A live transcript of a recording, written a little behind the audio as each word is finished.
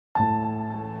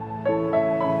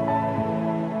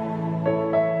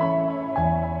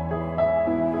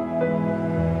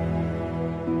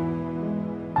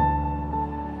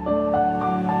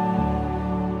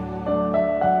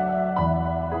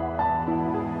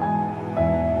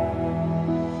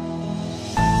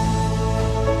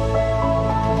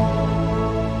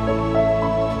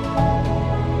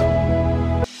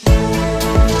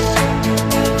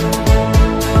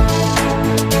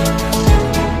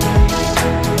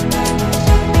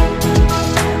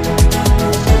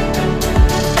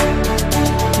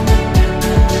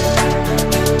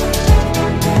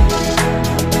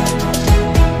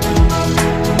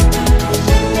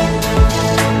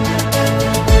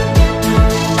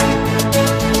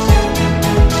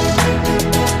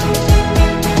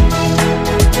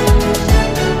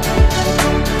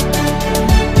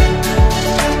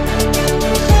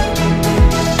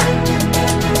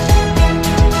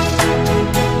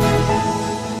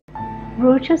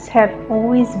Brooches have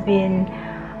always been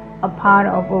a part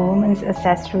of a woman's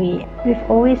accessory. We've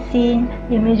always seen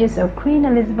images of Queen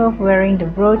Elizabeth wearing the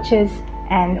brooches,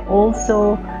 and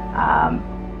also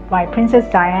by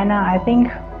Princess Diana. I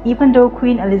think even though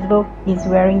Queen Elizabeth is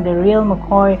wearing the real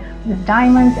McCoy with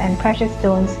diamonds and precious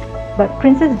stones, but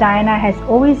Princess Diana has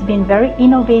always been very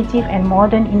innovative and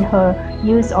modern in her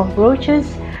use of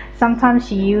brooches. Sometimes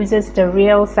she uses the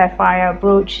real sapphire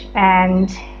brooch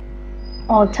and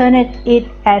alternate it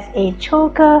as a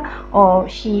choker, or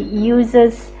she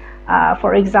uses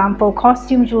for example,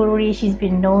 costume jewelry. She's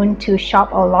been known to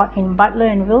shop a lot in Butler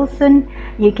and Wilson.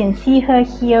 You can see her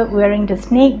here wearing the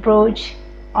snake brooch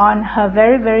on her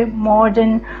very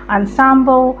modern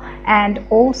ensemble, and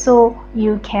also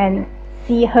you can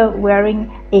see her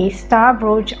wearing a star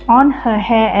brooch on her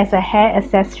hair as a hair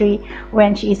accessory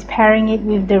when she is pairing it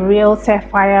with the real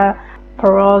sapphire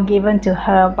pearl given to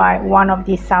her by one of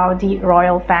the Saudi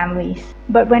royal families.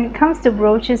 But when it comes to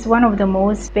brooches, one of the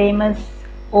most famous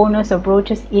owners of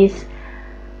brooches is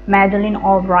Madeleine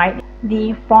Albright,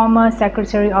 the former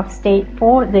Secretary of State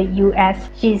for the US.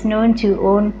 She is known to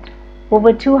own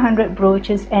over 200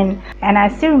 brooches, and I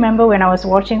still remember when I was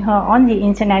watching her on the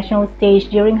international stage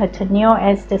during her tenure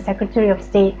as the Secretary of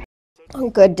State. On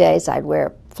good days I'd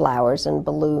wear flowers and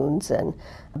balloons and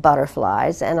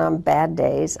butterflies, and on bad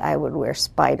days I would wear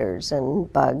spiders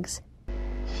and bugs.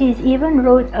 She's even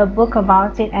wrote a book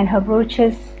about it, and her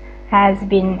brooches has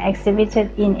been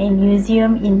exhibited in a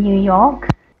museum in New York.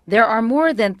 There are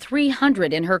more than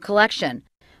 300 in her collection.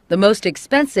 The most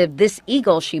expensive, this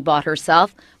eagle she bought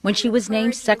herself when she was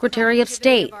named Secretary of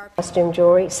State. Costume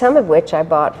jewelry, some of which I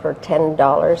bought for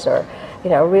 $10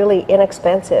 or, really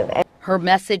inexpensive. Her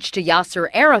message to Yasser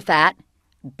Arafat,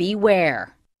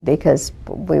 beware. Because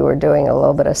we were doing a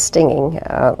little bit of stinging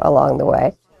along the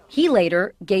way. He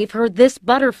later gave her this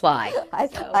butterfly. I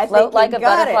float like a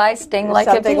butterfly, sting like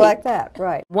a bee. Something like that,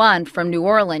 right. One from New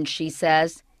Orleans, she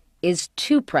says, is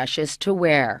too precious to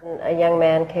wear. A young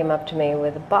man came up to me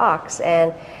with a box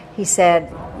and he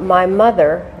said, "My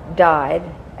mother died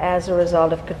as a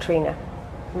result of Katrina.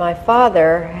 My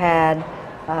father had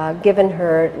given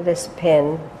her this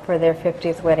pin for their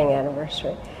 50th wedding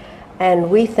anniversary, and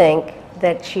we think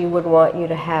that she would want you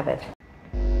to have it."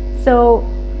 So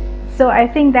I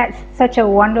think that's such a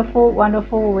wonderful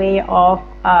way of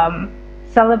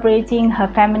celebrating her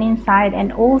feminine side,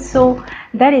 and also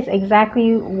that is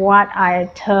exactly what I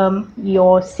term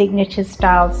your signature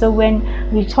style. So when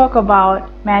we talk about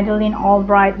Madeleine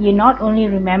Albright, you not only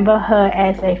remember her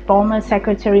as a former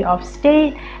Secretary of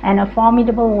State and a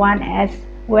formidable one as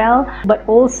well, but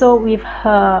also with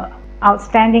her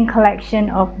outstanding collection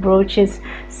of brooches.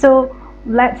 So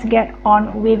let's get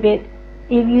on with it.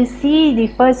 If you see the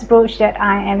first brooch that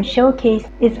I am showcasing,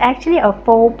 it's actually a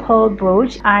faux pearl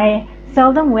brooch. I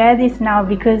seldom wear this now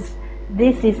because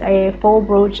this is a faux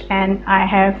brooch, and I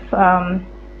have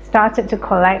started to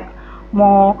collect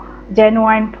more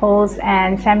genuine pearls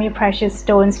and semi-precious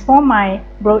stones for my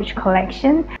brooch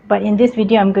collection. But in this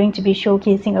video I'm going to be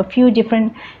showcasing a few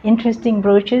different interesting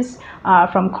brooches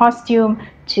from costume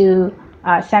to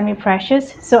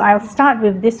semi-precious. So I'll start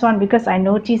with this one because I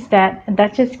noticed that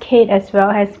Duchess Kate as well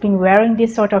has been wearing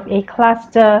this sort of a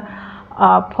cluster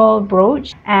pearl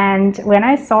brooch, and when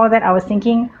I saw that I was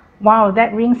thinking, wow,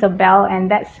 that rings a bell,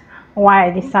 and that's why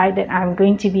I decided I'm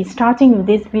going to be starting with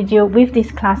this video with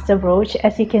this cluster brooch.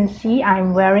 As you can see,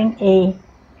 I'm wearing a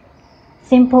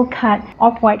simple cut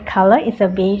off-white color. It's a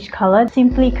beige color,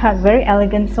 simply cut, very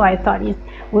elegant, so I thought it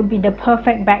would be the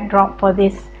perfect backdrop for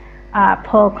this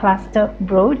pearl cluster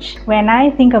brooch. When I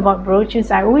think about brooches,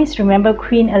 I always remember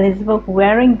Queen Elizabeth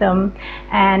wearing them,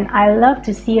 and I love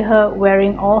to see her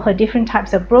wearing all her different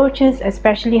types of brooches,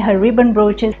 especially her ribbon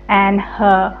brooches and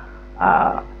her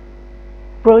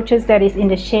brooches that is in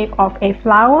the shape of a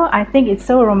flower. I think it's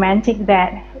so romantic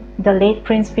that the late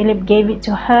Prince Philip gave it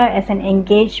to her as an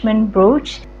engagement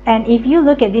brooch. And if you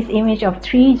look at this image of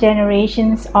 3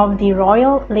 generations of the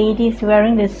royal ladies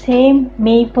wearing the same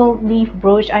maple leaf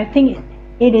brooch, I think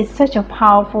it is such a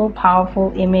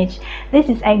powerful image. This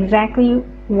is exactly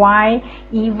why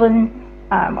even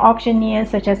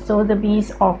auctioneers such as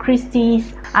Sotheby's or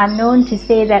Christie's are known to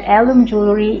say that heirloom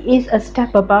jewelry is a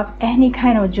step above any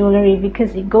kind of jewelry,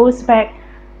 because it goes back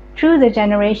through the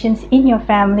generations in your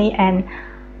family. And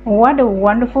what a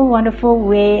wonderful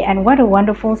way, and what a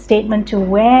wonderful statement to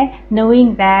wear,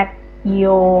 knowing that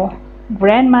your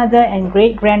grandmother and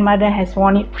great-grandmother has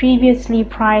worn it previously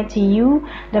prior to you.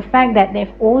 The fact that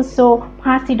they've also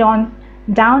passed it on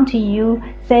down to you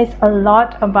says a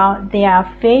lot about their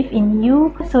faith in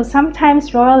you. So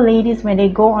sometimes royal ladies, when they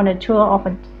go on a tour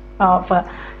of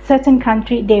a certain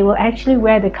country, they will actually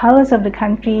wear the colors of the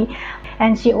country.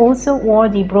 And she also wore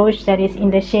the brooch that is in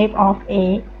the shape of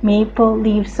a maple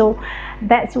leaf. So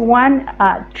that's one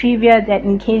trivia that,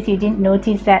 in case you didn't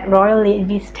notice, that royal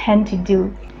ladies tend to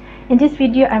do. In this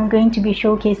video, I'm going to be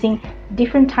showcasing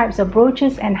different types of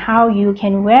brooches and how you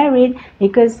can wear it,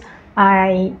 because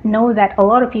I know that a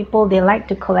lot of people, they like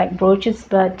to collect brooches,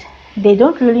 but they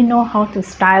don't really know how to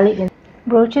style it.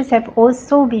 Brooches have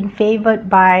also been favored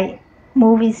by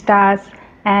movie stars,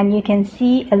 and you can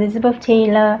see Elizabeth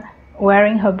Taylor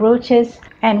wearing her brooches.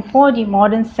 And for the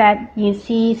modern set, you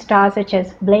see stars such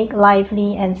as Blake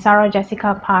Lively and Sarah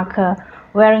Jessica Parker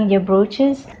wearing their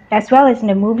brooches. As well as in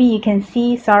the movie, you can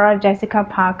see Sarah Jessica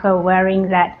Parker wearing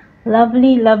that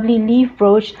lovely leaf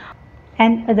brooch.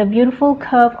 And the beautiful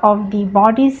curve of the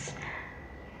bodice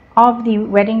of the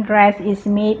wedding dress is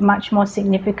made much more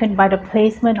significant by the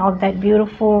placement of that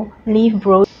beautiful leaf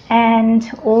brooch. And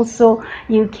also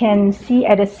you can see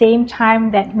at the same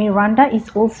time that Miranda is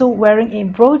also wearing a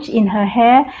brooch in her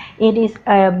hair. It is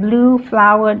a blue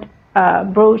flowered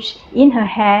brooch in her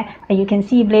hair. You can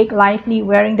see Blake Lively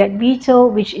wearing that beetle,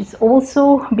 which is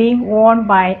also being worn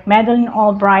by Madeleine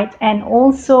Albright and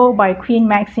also by Queen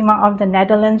Maxima of the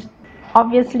Netherlands.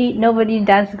 Obviously, nobody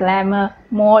does glamour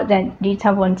more than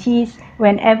Rita Von Teese.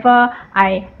 Whenever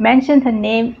I mention her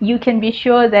name, you can be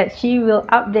sure that she will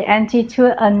up the ante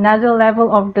to another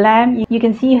level of glam. You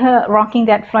can see her rocking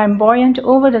that flamboyant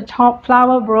over-the-top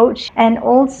flower brooch. And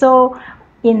also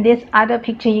in this other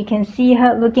picture, you can see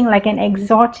her looking like an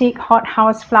exotic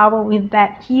hothouse flower with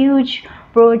that huge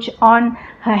brooch on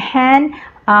her hand,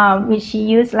 which she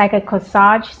used like a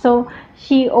corsage. So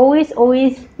she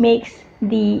always makes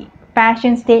the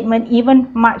fashion statement even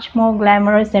much more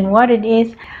glamorous than what it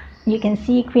is. You can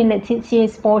see Queen Letizia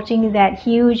is sporting that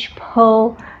huge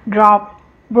pearl drop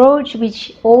brooch,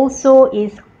 which also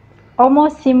is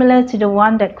almost similar to the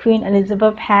one that Queen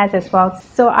Elizabeth has as well.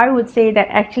 So I would say that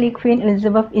actually Queen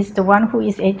Elizabeth is the one who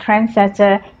is a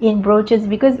trendsetter in brooches,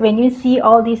 because when you see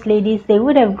all these ladies, they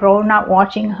would have grown up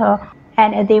watching her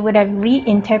and they would have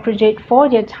reinterpreted for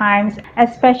their times.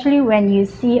 Especially when you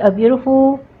see a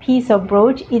beautiful piece of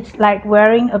brooch, it's like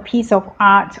wearing a piece of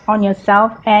art on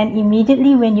yourself, and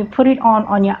immediately when you put it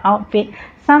on your outfit,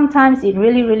 sometimes it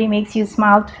really makes you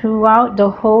smile throughout the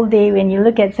whole day when you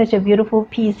look at such a beautiful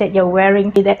piece that you're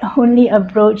wearing that only a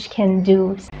brooch can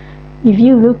do. If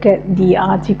you look at the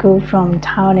article from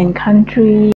Town and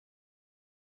Country,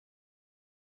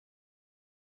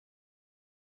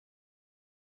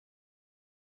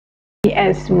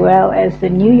 as well as the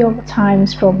New York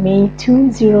Times from May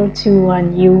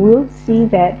 2021, you will see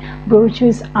that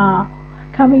brooches are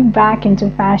coming back into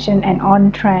fashion and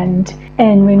on trend.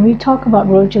 And when we talk about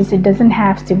brooches, it doesn't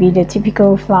have to be the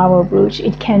typical flower brooch.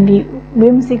 It can be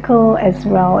whimsical as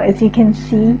well. As you can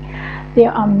see,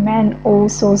 there are men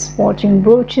also sporting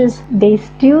brooches. They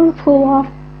still pull off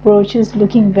brooches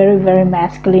looking very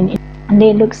masculine. And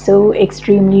they look so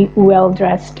extremely well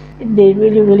dressed. They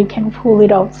really can pull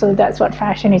it off. So that's what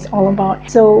fashion is all about.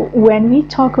 So when we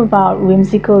talk about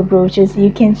whimsical brooches, you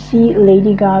can see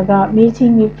Lady Gaga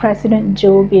meeting with President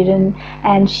Joe Biden,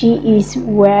 and she is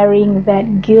wearing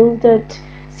that gilded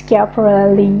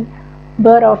Schiaparelli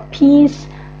bird of peace.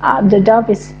 The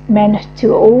dove is meant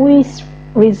to always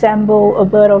resemble a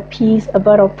bird of peace, a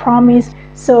bird of promise.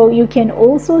 So you can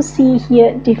also see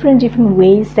here different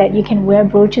ways that you can wear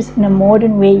brooches in a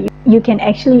modern way. You can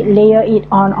actually layer it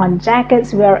on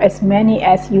jackets, wear as many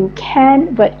as you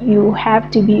can, but you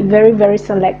have to be very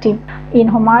selective. In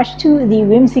homage to the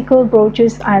whimsical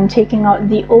brooches, I'm taking out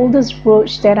the oldest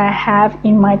brooch that I have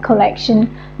in my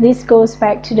collection. This goes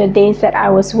back to the days that I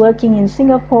was working in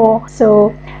Singapore.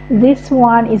 So this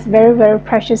one is very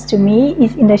precious to me.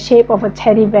 It's in the shape of a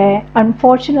teddy bear.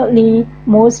 Unfortunately,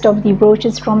 most of the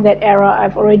brooches from that era,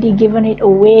 I've already given it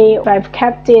away. If I've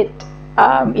kept it,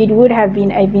 it would have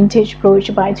been a vintage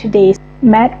brooch by today.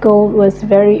 Matte gold was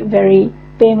very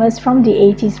famous from the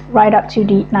 80s right up to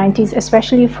the 90s,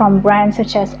 especially from brands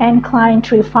such as Anne Klein,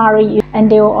 Trifari,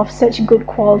 and they were of such good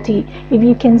quality. If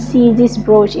you can see, this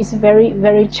brooch is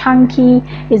very chunky.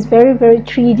 It's very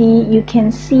 3D. You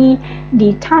can see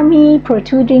the tummy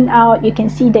protruding out, you can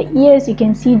see the ears, you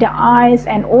can see the eyes,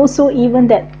 and also even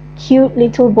that cute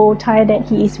little bow tie that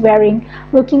he is wearing,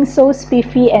 looking so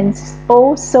spiffy and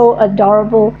so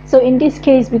adorable. So in this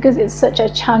case, because it's such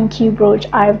a chunky brooch,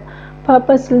 I've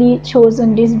purposely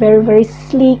chosen this very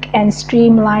sleek and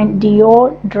streamlined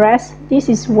Dior dress. This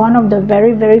is one of the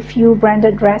very few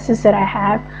branded dresses that I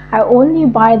have. I only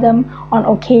buy them on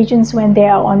occasions when they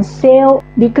are on sale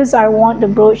because I want the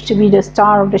brooch to be the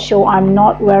star of the show. I'm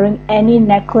not wearing any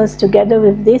necklace together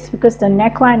with this because the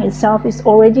neckline itself is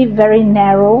already very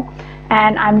narrow,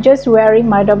 and I'm just wearing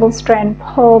my double strand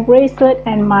pearl bracelet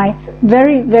and my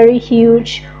very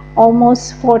huge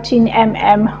almost 14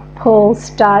 mm pearl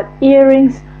stud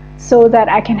earrings, so that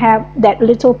I can have that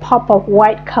little pop of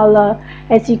white color.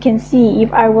 As you can see,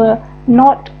 if I were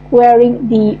not wearing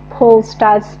the pearl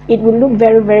studs, it would look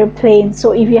very plain.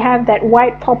 So if you have that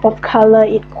white pop of color,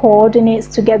 it coordinates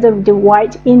together with the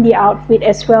white in the outfit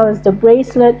as well as the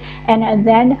bracelet, and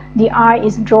then the eye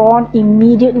is drawn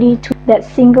immediately to that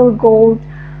single gold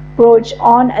brooch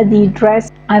on the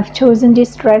dress. I've chosen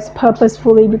this dress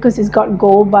purposefully because it's got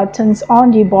gold buttons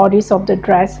on the bodice of the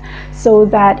dress so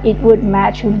that it would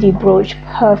match with the brooch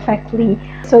perfectly.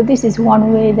 So this is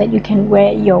one way that you can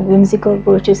wear your whimsical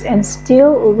brooches and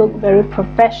still look very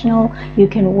professional. You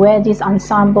can wear this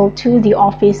ensemble to the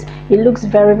office. It looks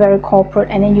very corporate,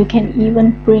 and then you can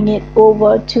even bring it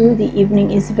over to the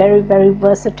evening. It's very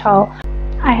versatile.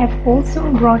 I have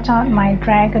also brought out my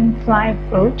dragonfly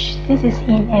brooch. This is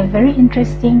in a very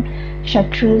interesting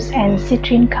chartreuse and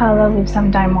citrine color with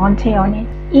some diamante on it.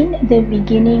 In the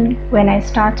beginning, when I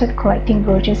started collecting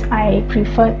brooches, I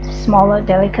preferred smaller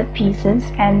delicate pieces,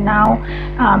 and now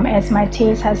as my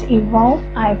taste has evolved,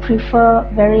 I prefer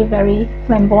very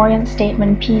flamboyant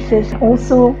statement pieces.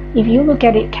 Also, if you look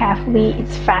at it carefully,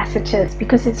 it's faceted.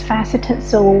 Because it's faceted,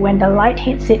 so when the light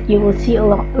hits it, you will see a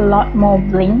lot more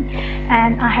bling.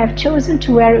 And I have chosen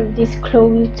to wear it with this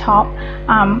Chloe top.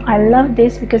 I love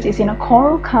this because it's in a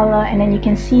coral color, and then you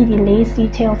can see the lace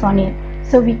details on it.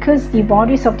 So because the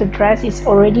bodice of the dress is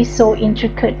already so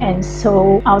intricate and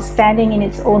so outstanding in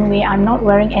its own way, I'm not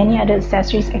wearing any other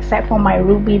accessories except for my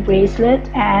ruby bracelet,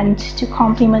 and to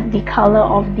complement the color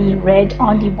of the red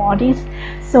on the bodice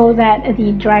so that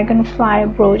the dragonfly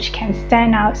brooch can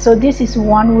stand out. So this is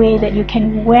one way that you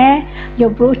can wear your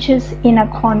brooches in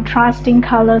a contrasting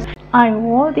colors. I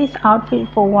wore this outfit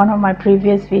for one of my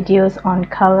previous videos on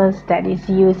colors that is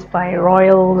used by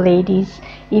royal ladies.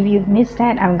 If you've missed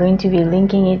that, I'm going to be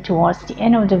linking it towards the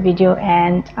end of the video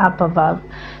and up above.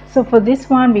 So for this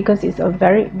one, because it's a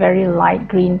very light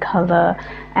green color,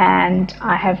 and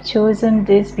I have chosen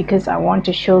this because I want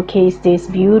to showcase this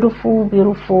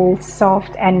beautiful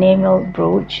soft enamel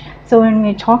brooch. So when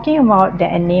we're talking about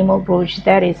the enamel brooch,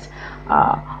 that is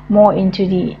more into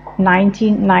the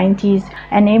 1990s.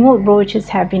 Enamel brooches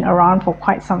have been around for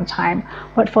quite some time,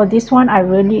 but for this one I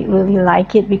really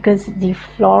like it because the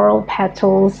floral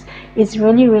petals is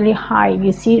really high. If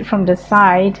you see it from the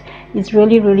side, it's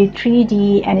really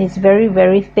 3D, and it's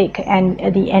very thick, and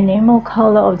the enamel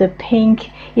color of the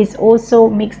pink is also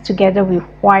mixed together with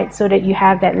white so that you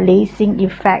have that lacing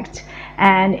effect,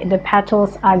 and the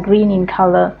petals are green in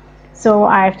color. So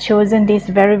I've chosen this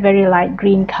very light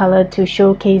green color to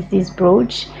showcase this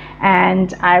brooch,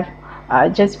 and I've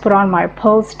just put on my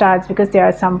pearl studs because there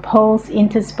are some pearls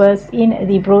interspersed in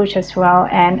the brooch as well,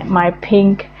 and my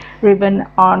pink ribbon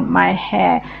on my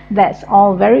hair. That's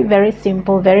all very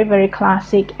simple, very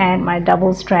classic, and my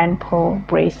double strand pearl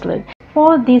bracelet.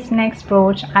 For this next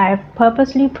brooch, I've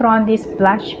purposely put on this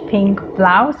blush pink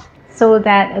blouse so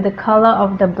that the color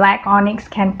of the black onyx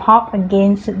can pop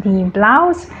against the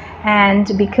blouse, and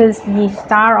because the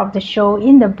star of the show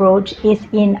in the brooch is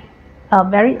in a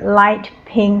very light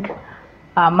pink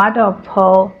mother of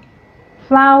pearl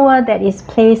flower that is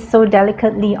placed so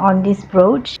delicately on this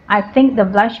brooch. I think the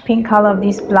blush pink color of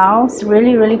this blouse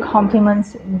really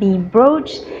complements the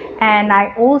brooch, and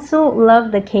I also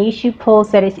love the cashew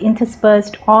pearls that is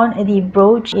interspersed on the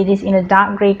brooch. It is in a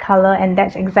dark gray color, and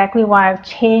that's exactly why I've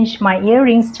changed my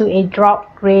earrings to a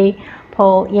drop gray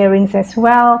pearl earrings as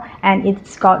well, and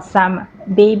it's got some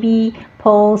baby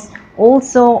pearls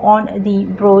also on the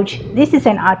brooch. This is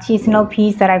an artisanal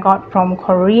piece that I got from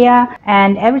Korea,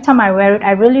 and every time I wear it,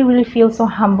 I really feel so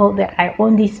humbled that I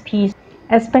own this piece,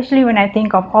 especially when I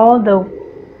think of all the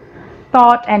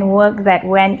thought and work that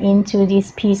went into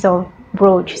this piece of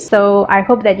brooch. So I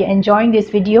hope that you're enjoying this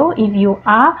video. If you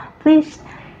are, please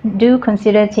do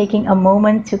consider taking a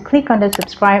moment to click on the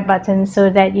subscribe button so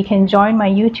that you can join my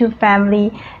YouTube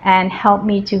family and help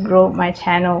me to grow my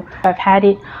channel. I've had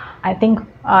it, I think,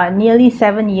 nearly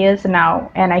 7 years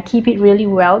now, and I keep it really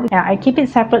well. I keep it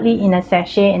separately in a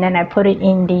sachet, and then I put it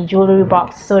in the jewelry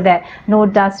box so that no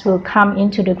dust will come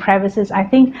into the crevices. I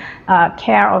think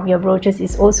care of your brooches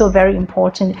is also very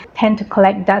important. Tend to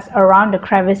collect dust around the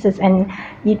crevices, and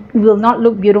it will not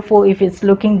look beautiful if it's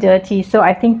looking dirty. So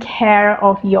I think care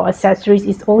of your accessories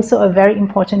is also a very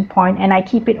important point, and I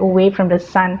keep it away from the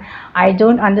sun. I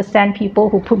don't understand people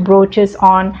who put brooches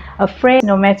on a frame.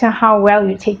 No matter how well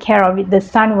you take care of it, the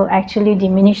sun will actually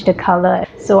diminish the color.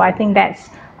 So I think that's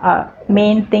a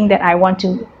main thing that I want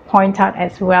to point out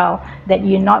as well, that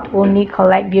you not only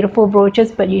collect beautiful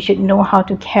brooches, but you should know how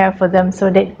to care for them so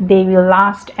that they will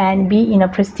last and be in a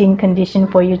pristine condition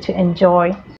for you to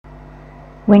enjoy.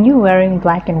 When you're wearing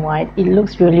black and white, it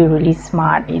looks really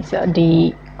smart. It's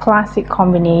the classic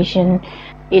combination.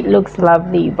 It looks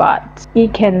lovely, but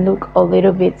it can look a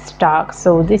little bit stark.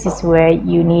 So this is where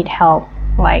you need help,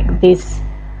 like this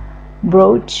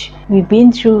brooch. We've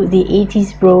been through the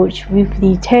 80s brooch with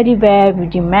the teddy bear,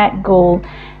 with the matte gold,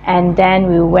 and then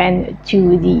we went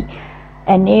to the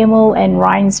enamel and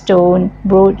rhinestone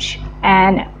brooch.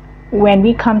 And when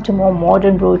we come to more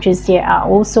modern brooches, they are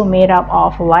also made up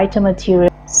of lighter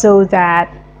material so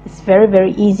that it's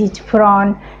very easy to put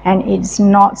on, and it's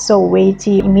not so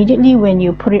weighty. Immediately when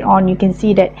you put it on, you can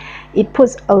see that it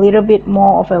puts a little bit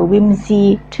more of a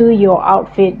whimsy to your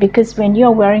outfit, because when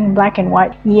you're wearing black and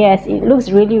white, yes, it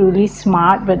looks really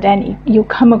smart, but then you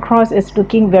come across as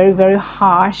looking very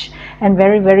harsh and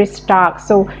very stark.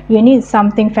 So you need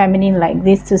something feminine like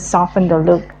this to soften the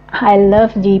look. I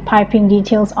love the piping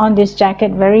details on this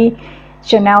jacket, very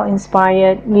Chanel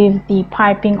inspired, with the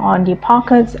piping on the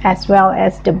pockets as well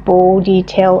as the bow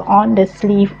detail on the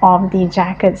sleeve of the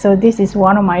jacket. So this is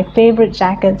one of my favorite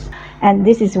jackets, and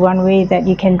this is one way that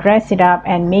you can dress it up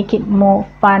and make it more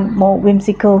fun, more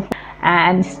whimsical,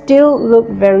 and still look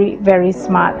very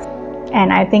smart.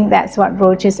 And I think that's what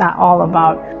brooches are all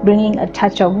about, bringing a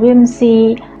touch of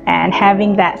whimsy and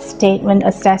having that statement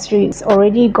accessory. It's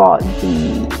already got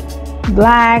the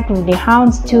black with the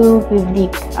houndstooth, with the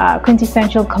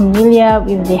quintessential camellia,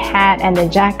 with the hat and the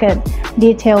jacket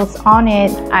details on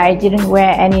it. I didn't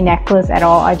wear any necklace at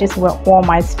all. I just wore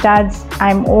my studs.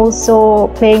 I'm also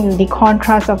playing with the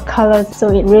contrast of colors,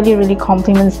 so it really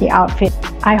complements the outfit.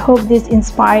 I hope this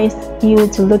inspires you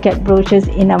to look at brooches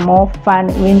in a more fun,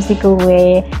 whimsical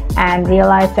way, and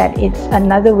realize that it's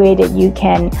another way that you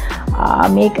can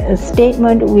make a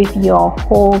statement with your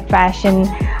whole fashion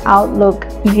outlook.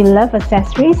 If you love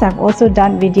accessories, I've also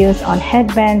done videos on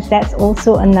headbands. That's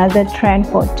also another trend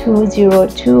for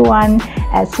 2021,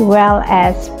 as well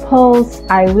as pearls.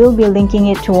 I will be linking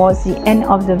it towards the end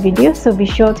of the video, so be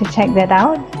sure to check that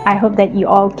out. I hope that you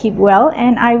all keep well,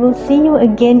 and I will see you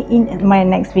again in my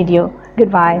next video.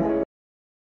 Goodbye.